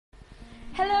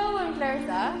Hello, I'm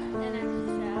Clarissa. And I'm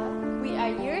Giselle. We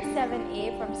are Year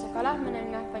 7A from Sekolah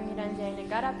Menengah Pengirahan Jaya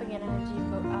Negara Pengiran Haji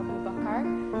Abu Bakar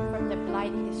from the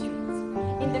Blight Districts.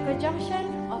 In the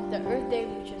conjunction of the Earth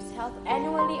Day, which is held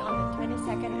annually on the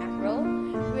 22nd April,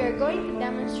 we are going to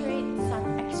demonstrate some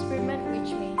experiment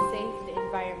which may save the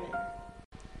environment.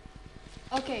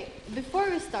 Okay,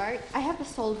 before we start, I have a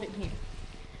solvent here.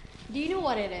 Do you know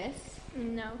what it is?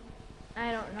 No,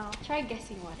 I don't know. Try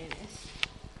guessing what it is.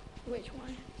 Which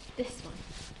one? This one.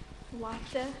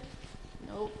 Water?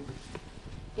 Nope.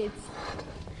 It's...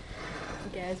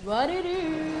 Guess what it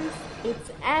is? It's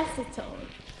acetone.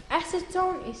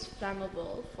 Acetone is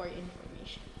flammable, for your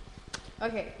information.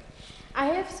 Okay, I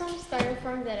have some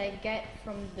styrofoam that I get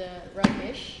from the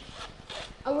rubbish.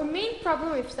 Our main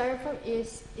problem with styrofoam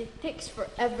is it takes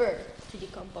forever to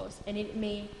decompose and it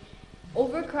may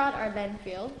overcrowd our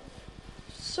landfill.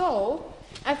 So,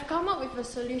 I've come up with a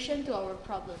solution to our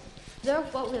problem. So,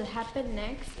 what will happen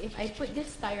next if I put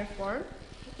this styrofoam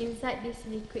inside this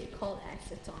liquid called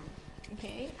acetone?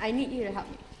 Okay, I need you to help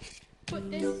me.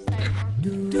 Put this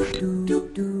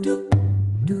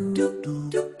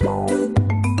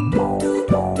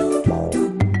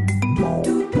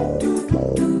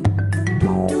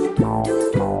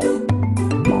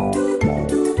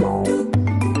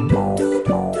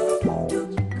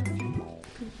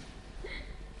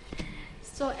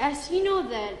So as you know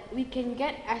that we can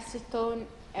get acetone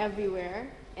everywhere,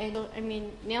 and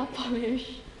nail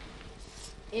polish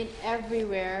in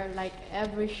everywhere, like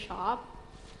every shop.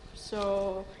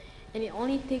 So, and it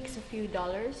only takes a few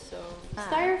dollars. So,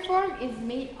 styrofoam is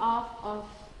made up of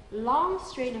long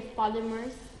strain of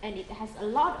polymers, and it has a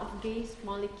lot of gas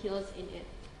molecules in it.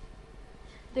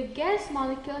 The gas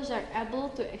molecules are able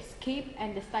to escape,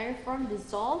 and the styrofoam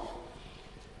dissolve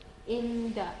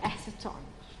in the acetone.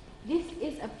 This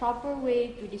is a proper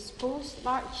way to dispose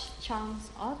large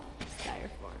chunks of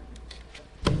styrofoam.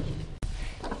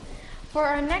 For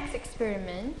our next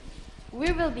experiment,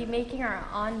 we will be making our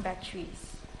own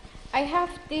batteries. I have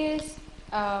these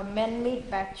man-made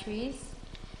batteries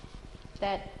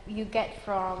that you get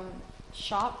from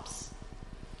shops.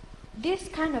 This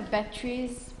kind of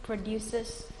batteries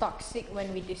produces toxic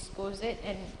when we dispose it,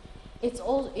 and it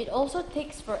also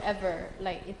takes forever.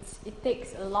 Like it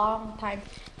takes a long time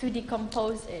to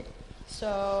decompose it.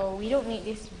 So we don't need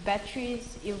these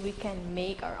batteries if we can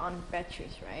make our own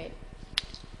batteries, right?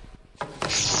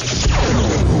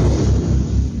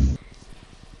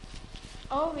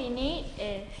 All we need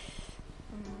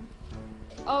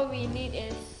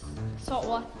is salt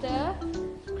water,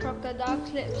 crocodile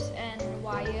clips and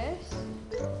wires,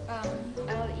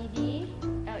 LED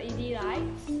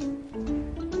lights,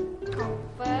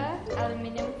 copper,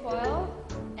 aluminium foil,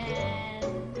 and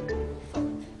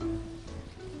salt.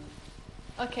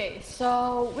 Okay,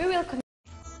 so we will connect.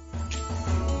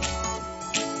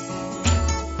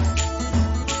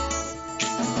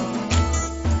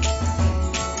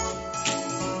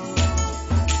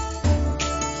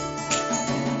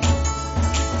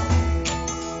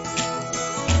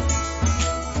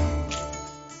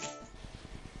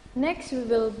 Next, we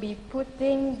will be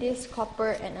putting this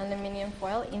copper and aluminium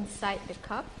foil inside the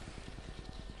cup.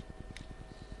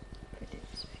 Put it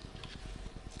this way.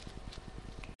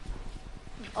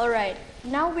 Alright,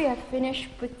 now we have finished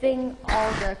putting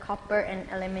all the copper and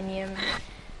aluminium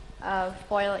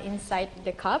foil inside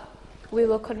the cup. We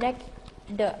will connect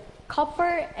the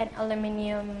copper and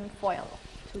aluminium foil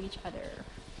to each other.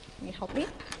 Can you help me?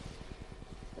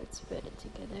 Let's put it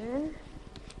together.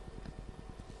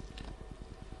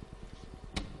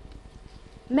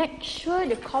 Make sure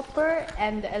the copper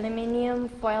and the aluminium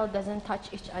foil doesn't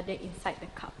touch each other inside the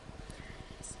cup.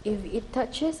 If it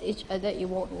touches each other, it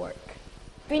won't work.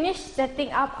 Finish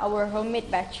setting up our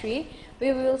homemade battery.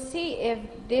 We will see if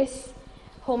this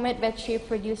homemade battery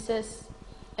produces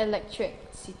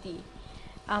electricity.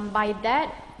 By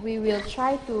that, we will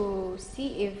try to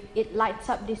see if it lights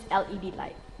up this LED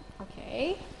light.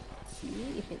 Okay, let's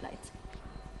see if it lights up.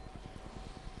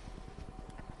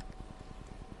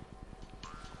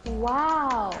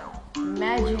 Wow!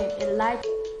 Magic! It lights.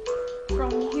 From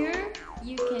here,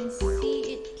 you can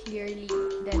see it clearly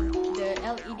that the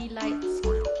LED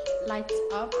lights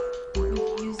up with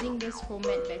using this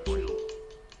homemade battery.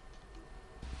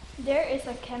 There is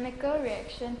a chemical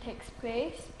reaction takes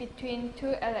place between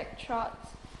two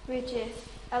electrodes, which is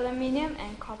aluminium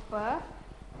and copper.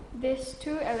 These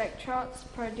two electrodes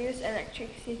produce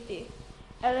electricity.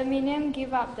 Aluminium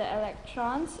give up the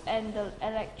electrons, and the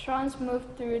electrons move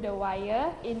through the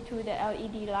wire into the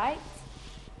LED lights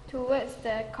towards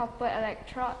the copper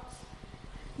electrodes.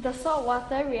 The salt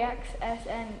water reacts as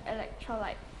an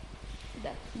electrolyte.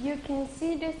 You can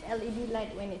see this LED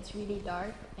light when it's really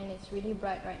dark, and it's really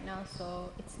bright right now,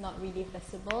 so it's not really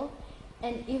visible.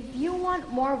 And if you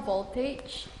want more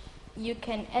voltage, you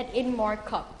can add in more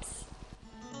cups.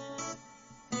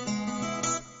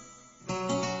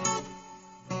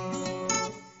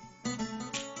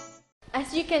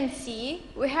 As you can see,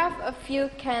 we have a few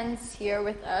cans here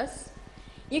with us.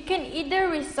 You can either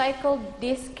recycle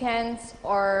these cans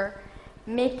or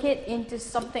make it into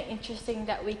something interesting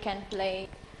that we can play.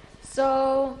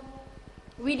 So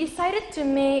we decided to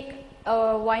make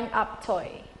a wind-up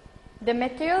toy. The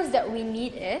materials that we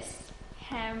need is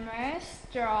hammer,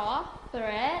 straw,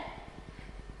 thread,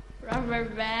 rubber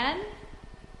band,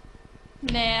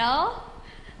 nail,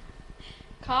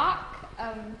 cock,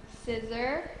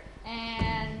 scissor,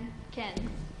 and can.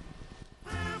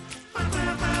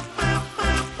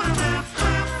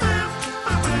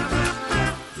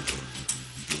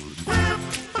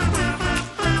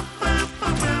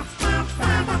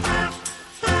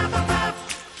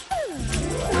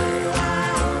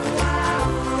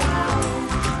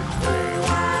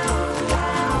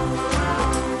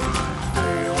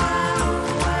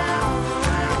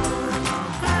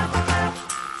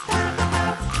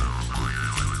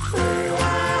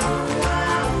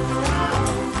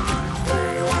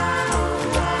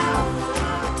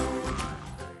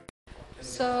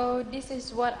 So this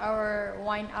is what our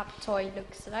wind-up toy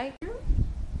looks like.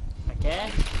 Okay.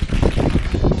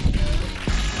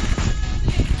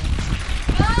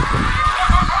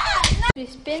 We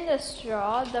spin the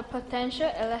straw, the potential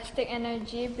elastic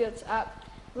energy builds up.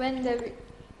 When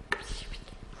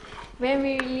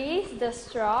we release the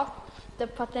straw, the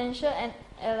potential and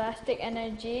elastic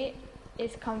energy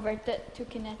is converted to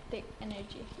kinetic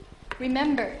energy.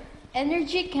 Remember,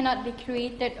 energy cannot be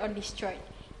created or destroyed.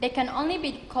 They can only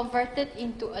be converted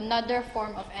into another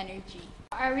form of energy.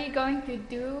 What are we going to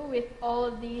do with all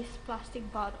these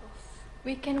plastic bottles?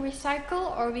 We can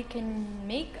recycle or we can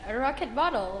make a rocket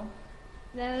bottle.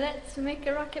 Then let's make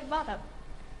a rocket bottle.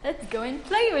 Let's go and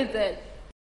play with it.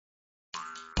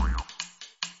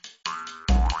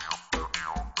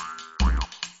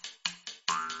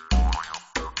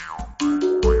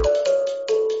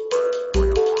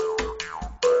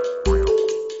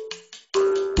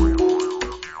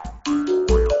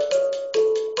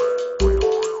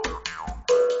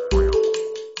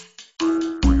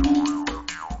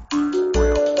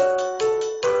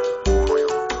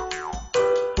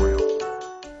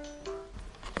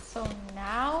 So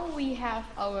now we have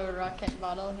our rocket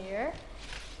bottle here.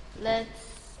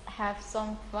 Let's have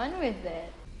some fun with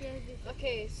it.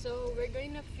 Okay, so we're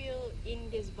going to fill in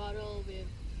this bottle with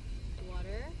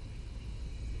water.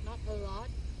 Not a lot,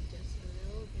 just a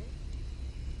little bit.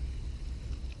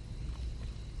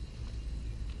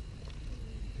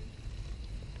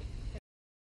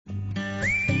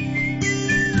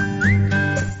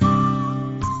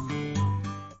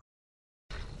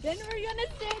 Then we're gonna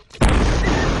sit.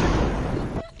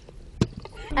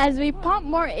 As we pump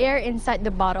more air inside the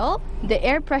bottle, the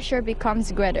air pressure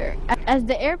becomes greater. As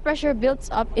the air pressure builds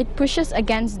up, it pushes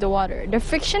against the water. The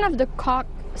friction of the cork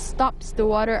stops the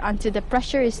water until the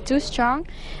pressure is too strong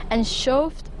and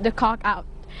shoves the cork out.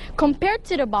 Compared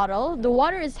to the bottle, the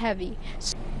water is heavy.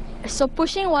 So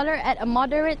pushing water at a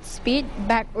moderate speed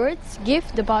backwards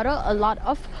gives the bottle a lot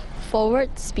of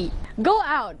forward speed. Go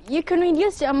out! You can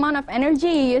reduce the amount of energy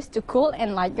you use to cool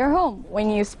and light your home when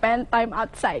you spend time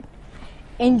outside.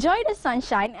 Enjoy the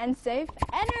sunshine and save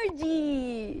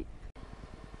energy!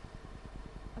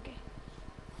 Okay.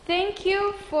 Thank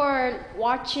you for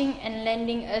watching and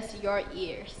lending us your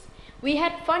ears. We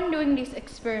had fun doing this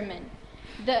experiment.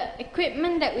 The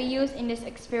equipment that we use in this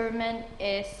experiment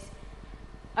is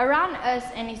around us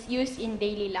and is used in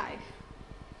daily life.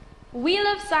 We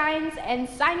love science and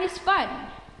science is fun.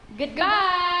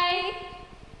 Goodbye!